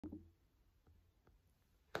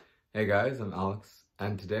Hey guys, I'm Alex,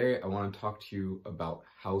 and today I want to talk to you about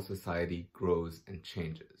how society grows and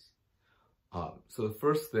changes. So the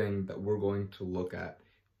first thing that we're going to look at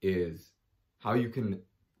is how you can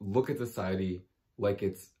look at society like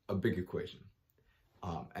it's a big equation.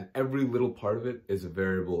 And every little part of it is a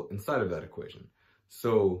variable inside of that equation.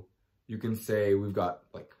 So you can say we've got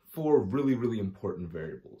like four really important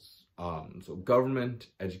variables. So government,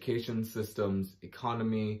 education systems,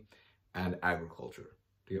 economy, and agriculture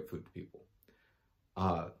to get food to people.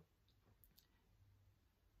 Uh,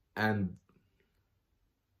 and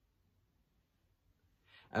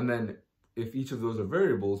and then if each of those are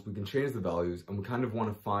variables, we can change the values, and we kind of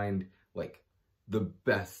want to find like the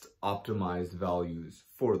best optimized values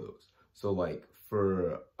for those. So like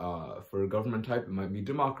for a government type, it might be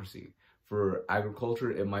democracy. For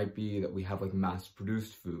agriculture, it might be that we have like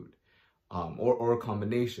mass-produced food, or a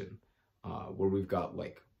combination, where we've got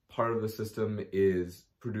like part of the system is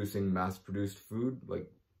producing mass-produced food, like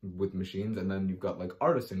with machines, and then you've got like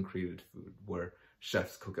artisan-created food, where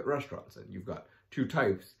chefs cook at restaurants, and you've got two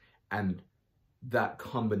types, and that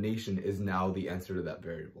combination is now the answer to that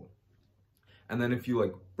variable. And then if you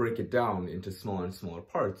like break it down into smaller and smaller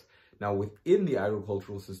parts, now within the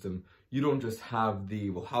agricultural system, you don't just have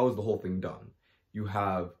well, how is the whole thing done? You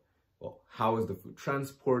have, well, how is the food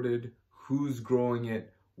transported? Who's growing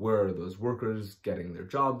it? Where are those workers getting their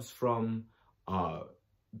jobs from?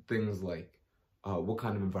 Things like what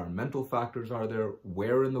kind of environmental factors are there?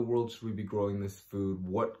 Where in the world should we be growing this food?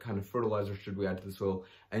 What kind of fertilizer should we add to the soil?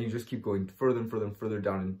 And you just keep going further and further and further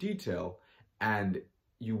down in detail, and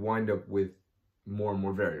you wind up with more and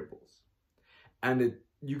more variables. And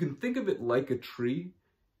you can think of it like a tree,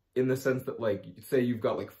 in the sense that, like, say you've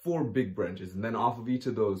got like four big branches, and then off of each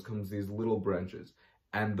of those comes these little branches,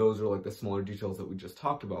 and those are like the smaller details that we just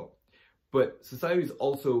talked about. But society is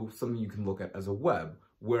also something you can look at as a web,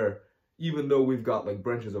 where even though we've got like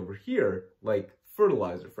branches over here, like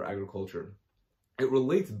fertilizer for agriculture, it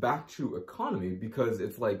relates back to economy, because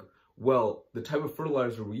it's like, well, the type of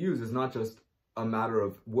fertilizer we use is not just a matter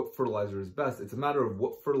of what fertilizer is best, it's a matter of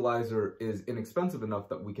what fertilizer is inexpensive enough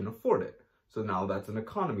that we can afford it. So now that's an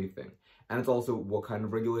economy thing. And it's also what kind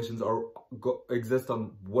of regulations exist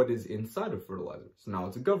on what is inside of fertilizer. So now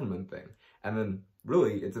it's a government thing. And then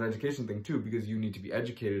really it's an education thing too, because you need to be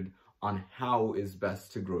educated on how is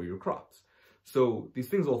best to grow your crops. So these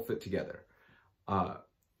things all fit together.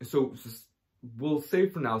 So we'll say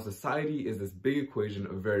for now, society is this big equation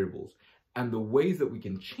of variables, and the ways that we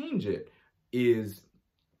can change it is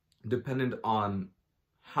dependent on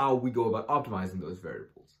how we go about optimizing those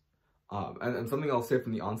variables. And something I'll say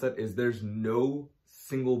from the onset is there's no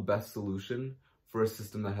single best solution for a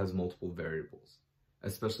system that has multiple variables,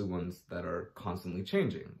 especially ones that are constantly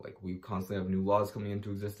changing. Like, we constantly have new laws coming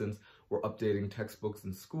into existence, we're updating textbooks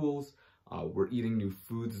in schools, we're eating new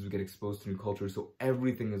foods as we get exposed to new cultures, so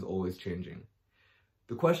everything is always changing.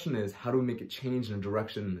 The question is, how do we make it change in a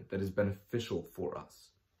direction that is beneficial for us?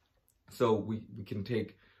 So we can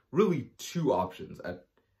take really two options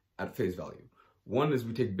at face value. One is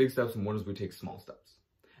we take big steps, and one is we take small steps.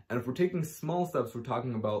 And if we're taking small steps, we're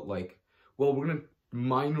talking about like, well, we're gonna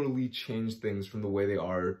minorly change things from the way they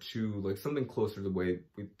are to like something closer to the way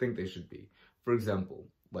we think they should be. For example,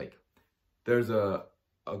 like there's a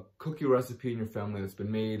cookie recipe in your family that's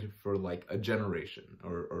been made for like a generation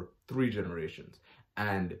or 3 generations,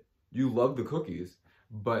 and you love the cookies,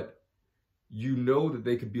 but you know that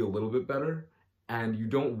they could be a little bit better, and you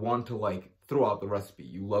don't want to like throw out the recipe.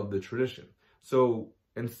 You love the tradition. So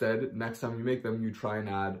instead, next time you make them, you try and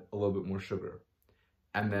add a little bit more sugar.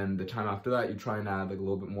 And then the time after that, you try and add like a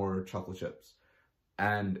little bit more chocolate chips.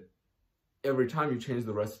 And every time you change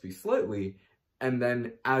the recipe slightly, and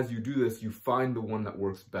then as you do this, you find the one that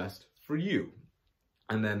works best for you.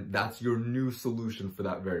 And then that's your new solution for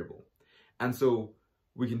that variable. And so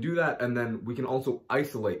we can do that, and then we can also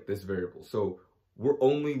isolate this variable. So we're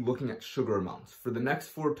only looking at sugar amounts. For the next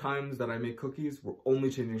 4 times that I make cookies, we're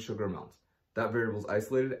only changing sugar amounts. That variable is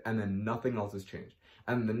isolated, and then nothing else has changed.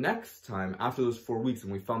 And the next time, after those 4 weeks,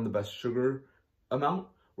 and we found the best sugar amount,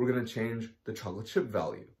 we're gonna change the chocolate chip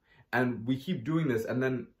value. And we keep doing this, and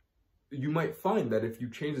then you might find that if you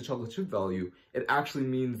change the chocolate chip value, it actually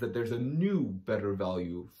means that there's a new, better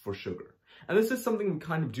value for sugar. And this is something we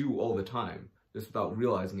kind of do all the time, just without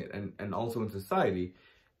realizing it, and also in society,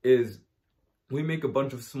 is we make a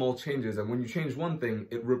bunch of small changes, and when you change one thing,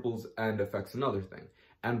 it ripples and affects another thing.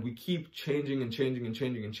 And we keep changing and changing and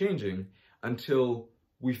changing and changing until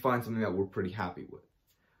we find something that we're pretty happy with.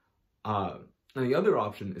 And the other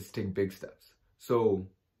option is to take big steps. So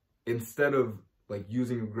instead of like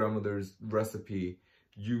using your grandmother's recipe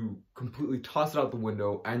you completely toss it out the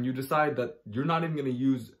window and you decide that you're not even going to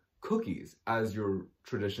use cookies as your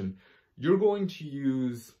tradition. You're going to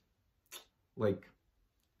use,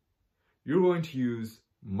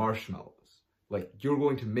 marshmallows. Like, you're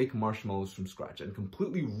going to make marshmallows from scratch and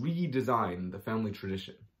completely redesign the family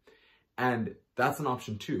tradition. And that's an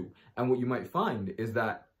option too. And what you might find is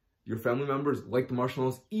that your family members like the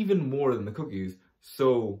marshmallows even more than the cookies,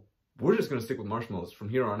 so we're just going to stick with marshmallows from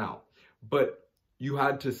here on out. But you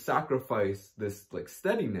had to sacrifice this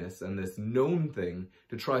steadiness and this known thing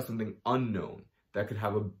to try something unknown that could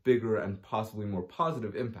have a bigger and possibly more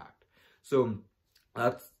positive impact. So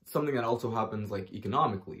that's something that also happens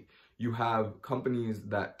economically. You have companies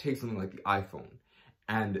that take something like the iPhone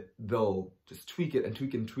and they'll just tweak it and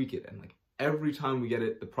tweak it and tweak it. And every time we get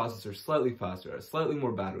it, the processor is slightly faster, has slightly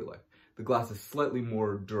more battery life. The glass is slightly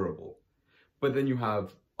more durable. But then you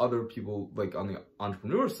have other people on the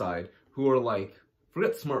entrepreneur side who are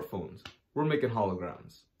forget smartphones, we're making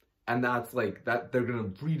holograms. And that's that they're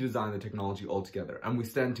going to redesign the technology altogether. And we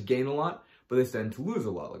stand to gain a lot, but they stand to lose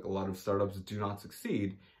a lot. A lot of startups do not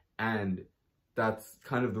succeed. And that's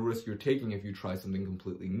kind of the risk you're taking if you try something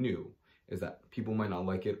completely new, is that people might not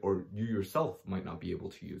like it or you yourself might not be able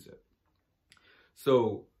to use it.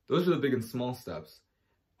 So those are the big and small steps.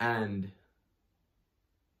 And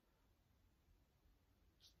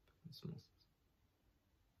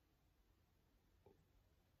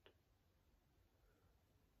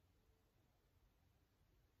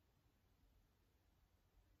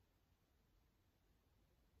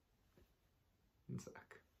one sec.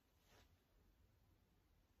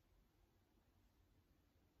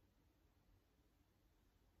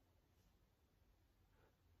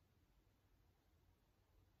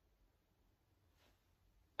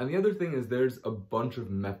 And the other thing is there's a bunch of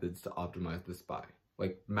methods to optimize this by,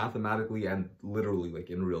 mathematically and literally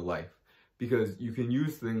in real life. Because you can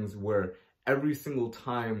use things where every single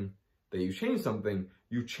time that you change something,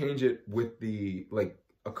 you change it with the,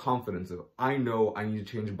 a confidence of, I know I need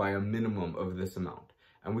to change it by a minimum of this amount.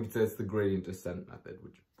 And we could say it's the gradient descent method,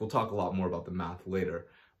 which we'll talk a lot more about the math later.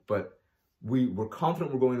 But we're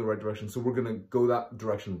confident we're going in the right direction, so we're gonna go that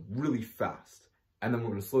direction really fast. And then we're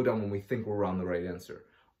gonna slow down when we think we're on the right answer.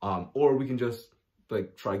 Or we can just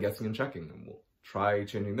try guessing and checking, and we'll try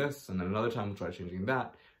changing this, and then another time we'll try changing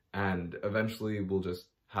that, and eventually we'll just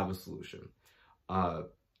have a solution.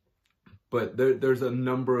 But there's a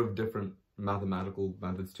number of different mathematical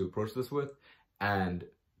methods to approach this with, and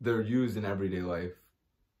they're used in everyday life.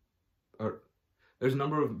 Or there's a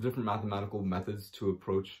number of different mathematical methods to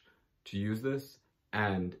use this,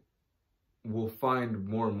 and we'll find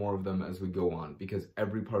more and more of them as we go on, because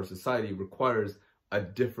every part of society requires a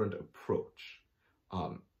different approach.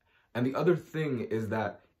 And the other thing is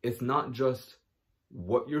that it's not just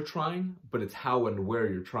what you're trying, but it's how and where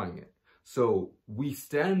you're trying it. So we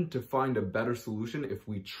stand to find a better solution if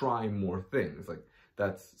we try more things.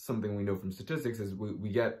 That's something we know from statistics, is we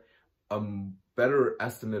get a better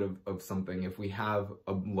estimate of something if we have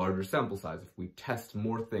a larger sample size. If we test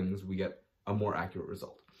more things, we get a more accurate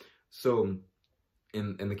result. So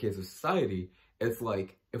in the case of society, it's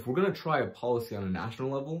if we're going to try a policy on a national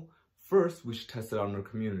level, first we should test it out in our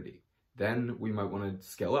community. Then we might want to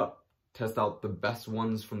scale up, test out the best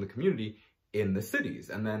ones from the community in the cities,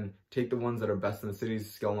 and then take the ones that are best in the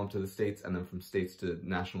cities, scale them up to the states, and then from states to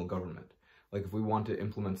national government. If we want to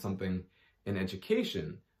implement something in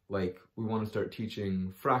education, we want to start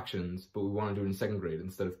teaching fractions, but we want to do it in 2nd grade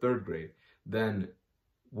instead of 3rd grade, then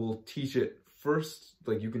we'll teach it first,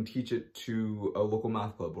 you can teach it to a local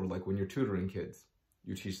math club, or when you're tutoring kids,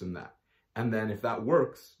 you teach them that. And then if that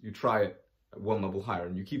works, you try it at one level higher,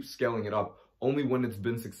 and you keep scaling it up only when it's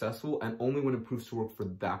been successful and only when it proves to work for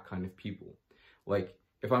that kind of people.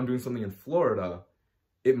 If I'm doing something in Florida,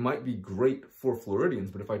 it might be great for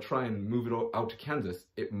Floridians, but if I try and move it out to Kansas,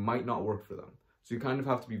 it might not work for them. So you kind of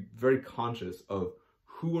have to be very conscious of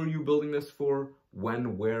who are you building this for,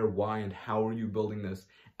 when, where, why, and how are you building this,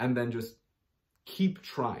 and then just keep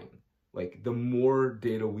trying. The more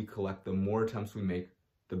data we collect, the more attempts we make,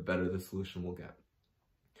 the better the solution will get.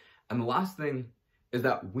 And the last thing is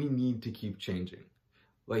that we need to keep changing.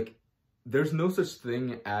 There's no such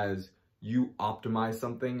thing as you optimize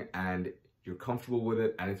something and you're comfortable with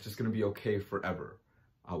it and it's just going to be okay forever.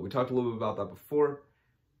 We talked a little bit about that before,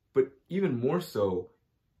 but even more so,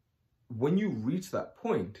 when you reach that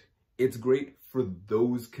point, it's great for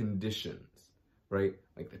those conditions, right?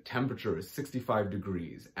 The temperature is 65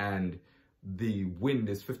 degrees and the wind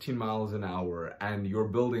is 15 miles an hour and your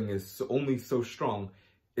building is only so strong.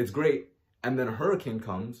 It's great. And then a hurricane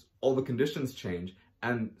comes, all the conditions change,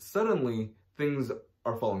 and suddenly things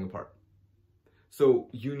are falling apart. So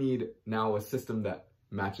you need now a system that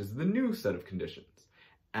matches the new set of conditions.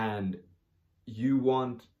 And you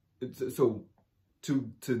want, so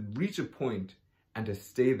to reach a point and to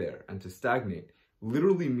stay there and to stagnate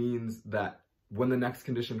literally means that when the next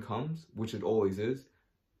condition comes, which it always is,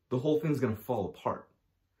 the whole thing's going to fall apart.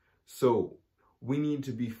 So we need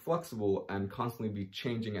to be flexible and constantly be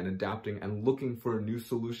changing and adapting and looking for a new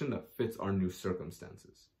solution that fits our new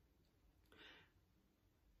circumstances.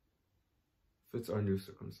 Fits our new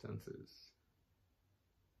circumstances.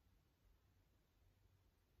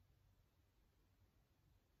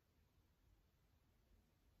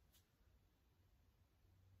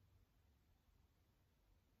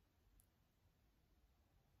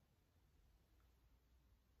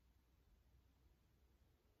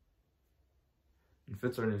 It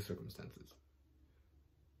fits our new circumstances.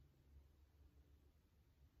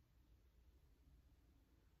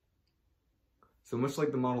 So much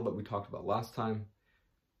like the model that we talked about last time,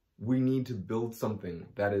 we need to build something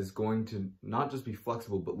that is going to not just be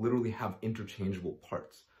flexible, but literally have interchangeable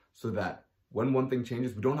parts so that when one thing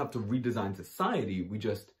changes, we don't have to redesign society. We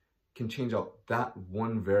just can change out that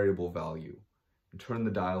one variable value and turn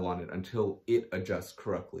the dial on it until it adjusts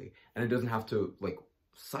correctly. And it doesn't have to like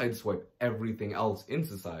sideswipe everything else in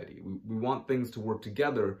society. We want things to work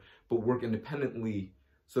together, but work independently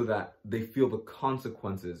so that they feel the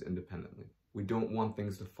consequences independently. We don't want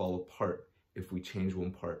things to fall apart if we change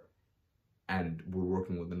one part and we're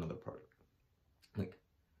working with another part. Like,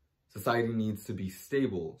 society needs to be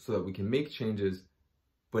stable so that we can make changes,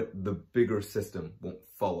 but the bigger system won't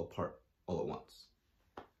fall apart all at once.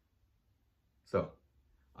 So,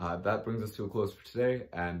 that brings us to a close for today,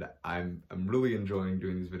 and I'm really enjoying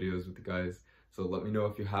doing these videos with you guys. So let me know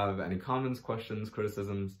if you have any comments, questions,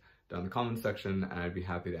 criticisms down in the comments section, and I'd be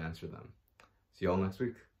happy to answer them. See y'all next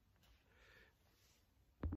week.